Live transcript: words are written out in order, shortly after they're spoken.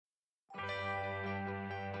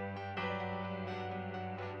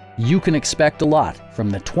You can expect a lot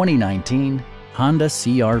from the 2019 Honda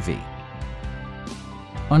CR-V.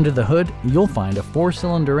 Under the hood, you'll find a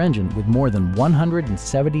 4-cylinder engine with more than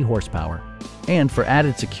 170 horsepower. And for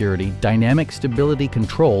added security, dynamic stability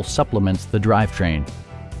control supplements the drivetrain.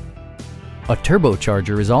 A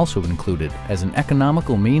turbocharger is also included as an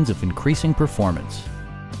economical means of increasing performance.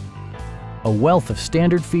 A wealth of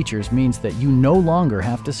standard features means that you no longer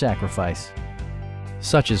have to sacrifice,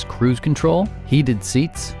 such as cruise control, heated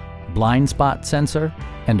seats, blind spot sensor,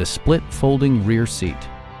 and a split folding rear seat.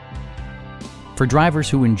 For drivers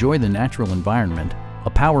who enjoy the natural environment, a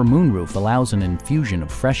power moonroof allows an infusion of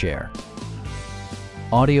fresh air.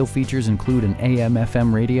 Audio features include an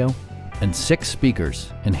AM/FM radio and 6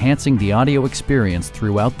 speakers, enhancing the audio experience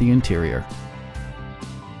throughout the interior.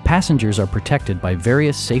 Passengers are protected by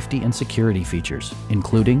various safety and security features,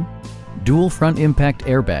 including dual front impact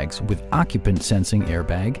airbags with occupant sensing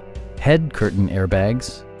airbag, head curtain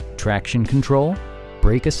airbags, traction control,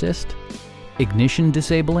 brake assist, ignition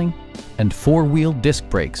disabling, and 4-wheel disc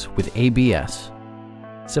brakes with ABS.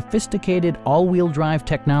 Sophisticated all-wheel drive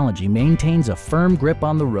technology maintains a firm grip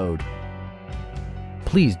on the road.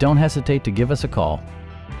 Please don't hesitate to give us a call.